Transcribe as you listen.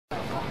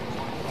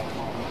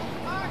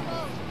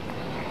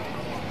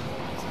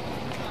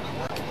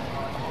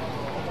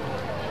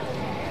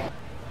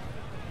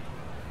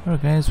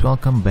Alright guys,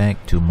 welcome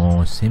back to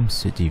more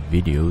Simcity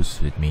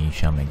videos with me,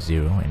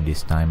 Maxisman, and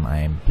this time I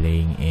am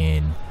playing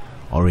in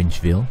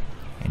Orangeville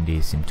in the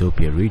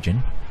Simtopia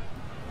region,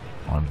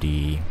 one of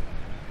the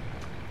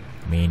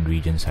main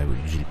regions I would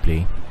usually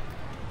play.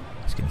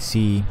 As you can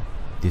see,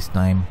 this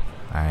time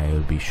I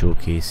will be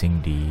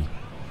showcasing the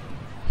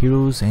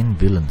Heroes and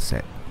Villians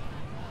Set.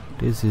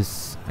 This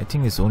is, I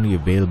think it's only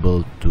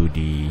available to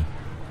the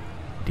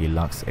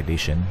deluxe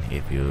edition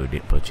if you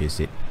did purchase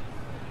it.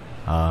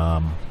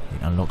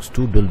 It unlocks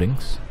 2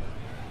 buildings.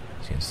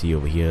 As you can see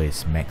over here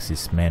is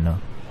Maxisman,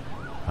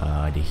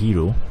 the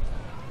hero,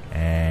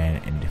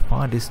 and in the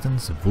far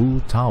distance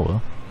VuBot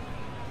Tower,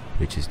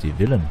 which is the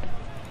villain.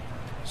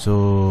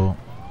 So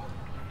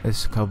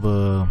let's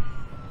cover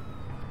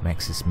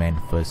Maxisman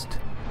first,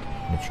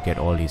 which you get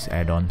all his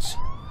add-ons.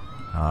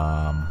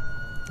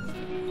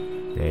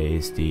 There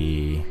is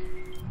the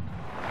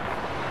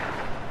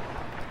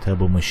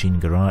turbo machine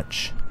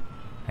garage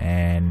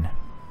and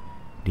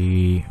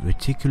the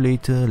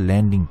reticulator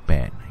landing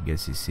pad. I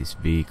guess it's his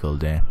vehicle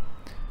there.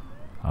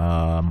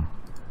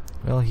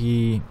 Well,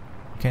 he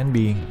can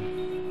be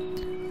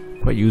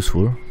quite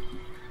useful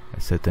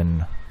at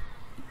certain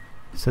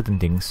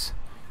things.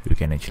 You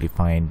can actually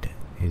find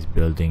his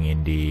building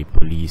in the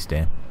police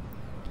there,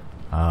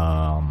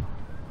 and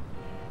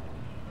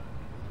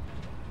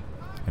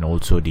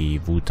also the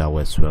VuBot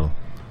Tower as well.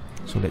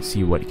 So let's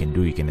see what he can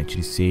do. He can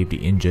actually save the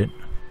injured,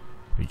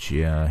 which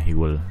he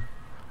will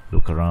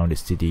look around the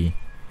city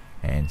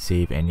and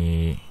save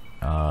any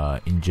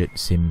injured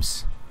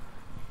sims,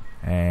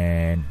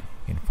 and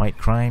can fight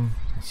crime,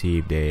 see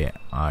if there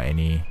are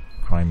any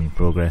crime in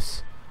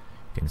progress.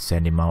 You can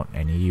send him out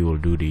and he will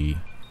do the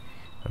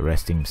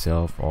arresting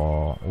himself,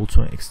 or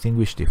also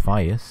extinguish the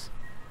fires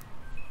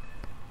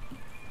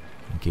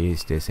in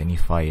case there's any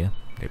fire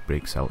that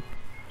breaks out.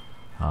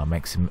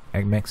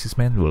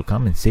 Maxisman will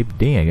come and save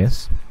the day, I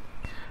guess.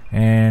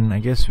 And I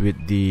guess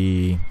with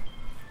the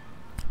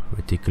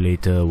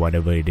reticulator,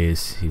 whatever it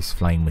is, his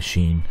flying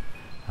machine,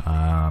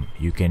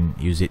 you can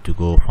use it to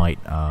go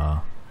fight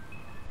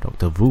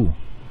Dr. Vu.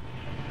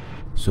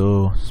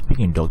 So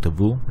speaking of Dr.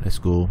 Vu, let's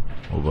go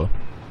over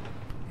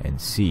and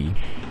see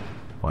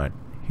what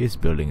his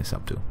building is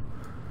up to.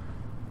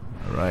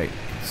 Alright,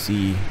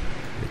 see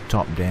the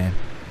top there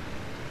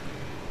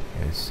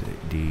is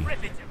the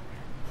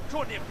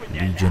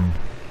legion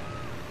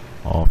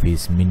of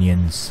his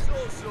minions,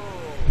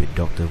 with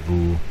Dr.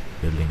 Vu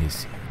building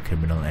his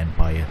criminal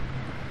empire.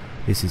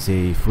 This is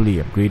a fully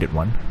upgraded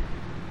one,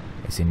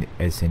 as in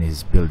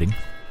his building.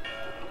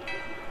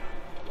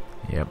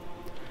 Yep.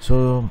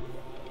 So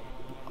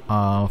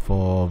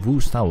for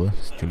VuBot's Tower,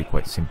 it's actually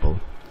quite simple.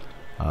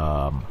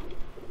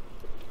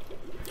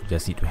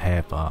 Just need to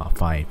have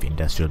 5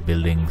 industrial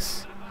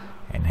buildings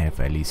and have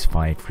at least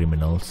 5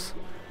 criminals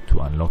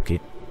to unlock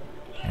it.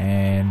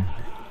 And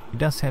it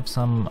does have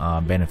some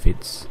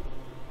benefits,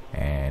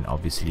 and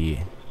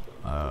obviously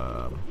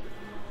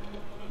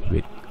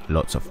with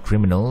lots of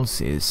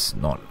criminals is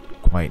not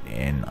quite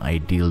an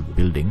ideal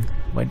building,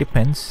 but it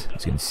depends.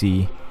 As you can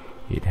see,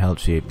 it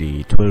helps with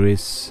the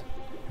tourists,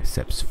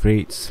 accepts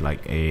freights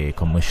like a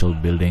commercial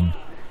building,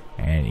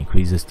 and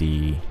increases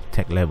the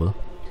tech level.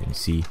 As you can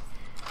see,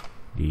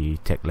 the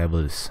tech level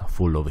is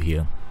full over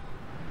here,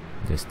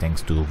 just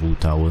thanks to VuBot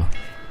Tower.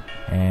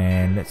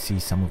 And let's see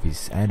some of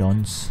his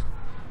add-ons.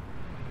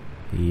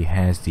 He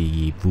has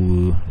the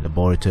VuBot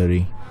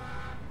laboratory,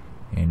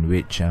 in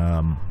which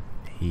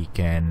he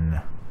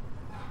can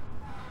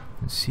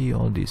see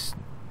all this.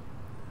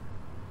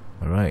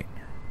 Alright,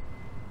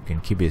 you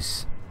can keep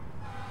his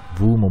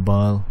VuBot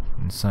mobile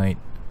inside,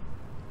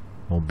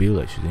 mobile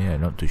actually,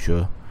 I'm not too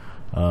sure,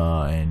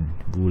 and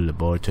VuBot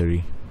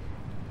laboratory,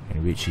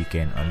 in which he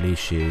can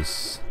unleash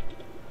his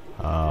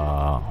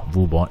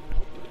VuBot.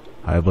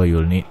 However,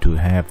 you'll need to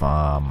have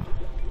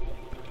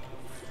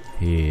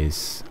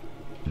his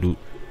loot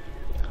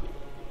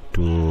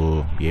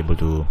to be able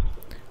to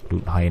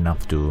loot high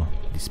enough to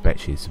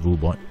dispatch his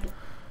VuBot.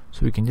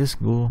 So we can just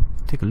go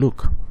take a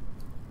look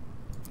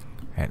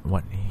at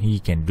what he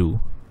can do,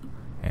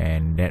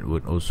 and that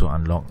would also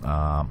unlock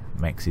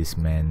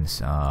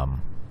Maxisman's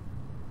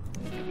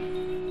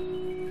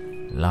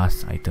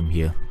last item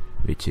here,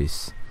 which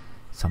is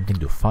something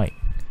to fight.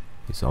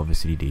 It's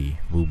obviously the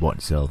VuBot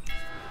itself.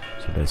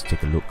 So let's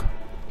take a look.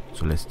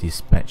 So let's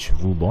dispatch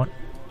VuBot.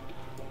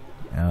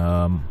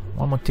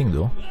 One more thing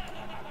though,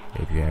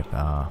 if you have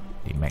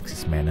the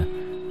Maxisman,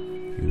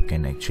 you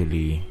can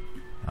actually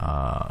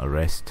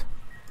arrest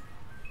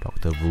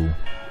Dr. Vu.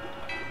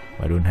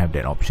 I don't have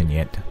that option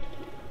yet,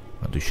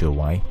 not too sure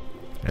why.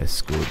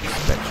 Let's go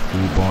dispatch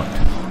VuBot.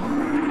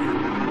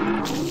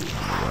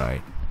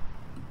 Alright,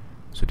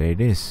 so there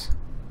it is.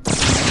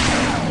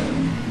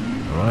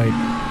 Alright,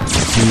 let's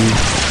see.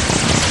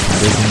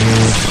 Breaking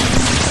news.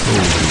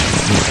 Holy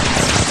shit.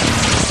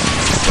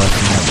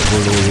 Busting out the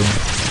whole area.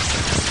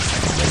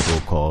 Let's go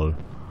call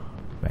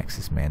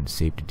Maxisman to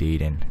save the day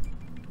then.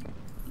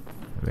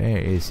 Where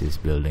is his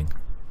building?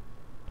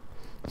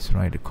 It's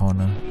right the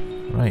corner.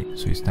 Right,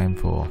 so it's time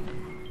for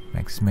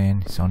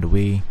Maxisman. It's on the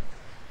way.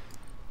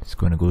 It's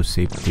gonna go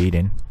save the day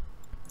then.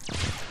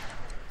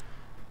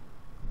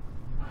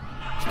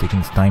 It's taking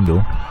its time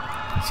though.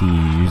 You see,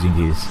 using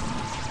his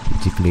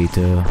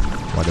reticulator,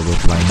 whatever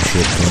flying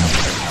shit thing.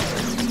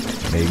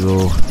 There you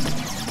go.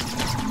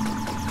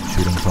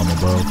 Shooting from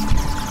above.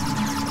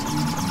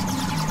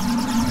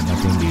 And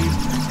nothing the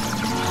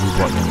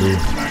VuBot can do.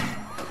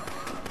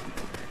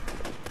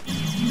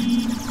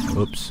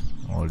 Oops,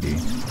 all the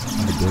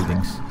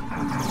buildings.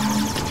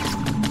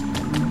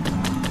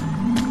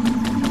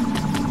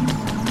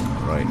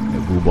 Alright, the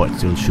VuBot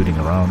still shooting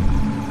around.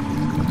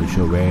 Not too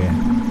sure where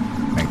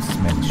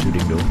Maxisman is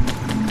shooting though.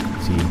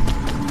 See,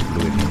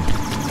 look at him.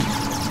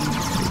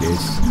 It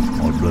is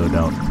all blurred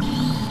out.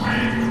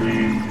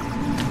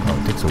 Oh,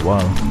 it takes a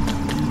while.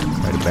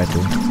 Quite a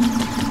battle.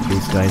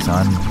 These guys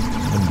aren't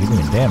even giving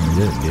a damn.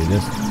 They're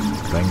just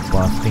flying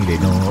past, think they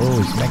know, oh,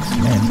 it's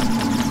Maxisman.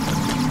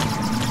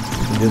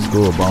 You can just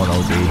go about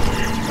all day.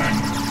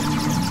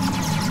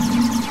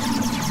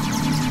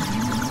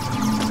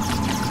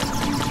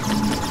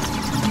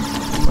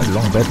 Quite a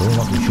long battle,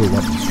 not too sure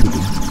what he's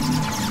shooting.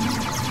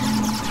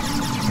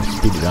 Let's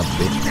speed it up a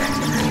bit.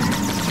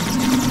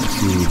 Let's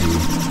see if he...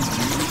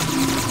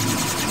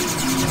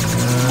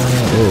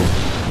 oh,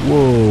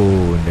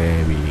 whoa,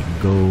 there we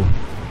go.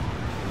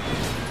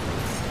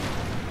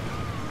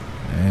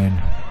 And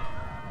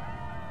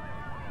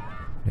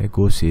there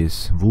goes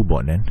his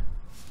VuBot then.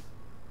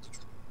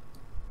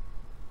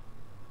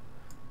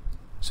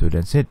 So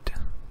that's it.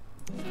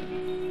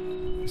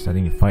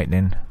 Starting to fight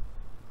then.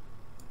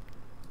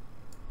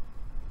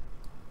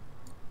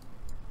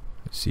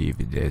 Let's see if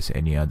there's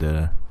any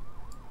other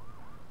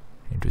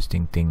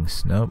interesting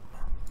things. Nope.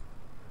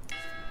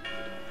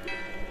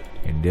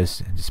 And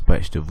just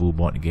dispatch the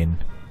VuBot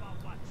again.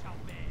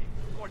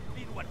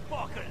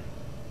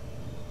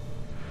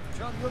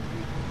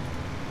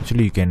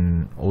 Actually, you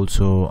can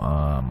also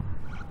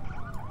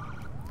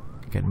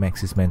get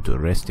Maxisman to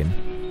arrest him,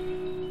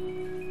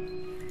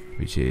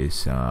 which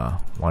is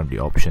one of the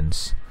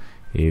options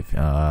if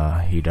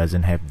he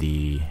doesn't have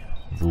the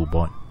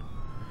VuBot.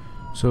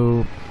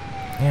 So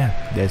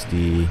yeah, that's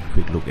the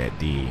quick look at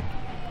the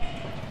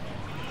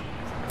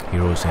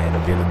heroes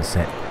and villain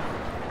set.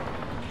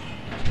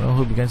 Well,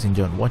 hope you guys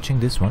enjoyed watching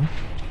this one.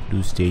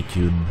 Do stay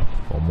tuned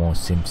for more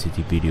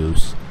SimCity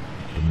videos.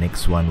 The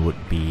next one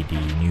would be the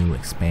new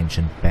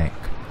expansion pack,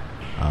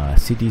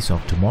 Cities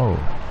of Tomorrow.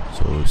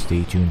 So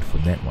stay tuned for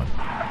that one.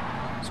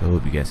 So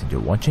hope you guys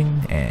enjoyed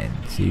watching and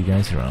see you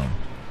guys around.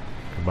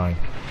 Goodbye.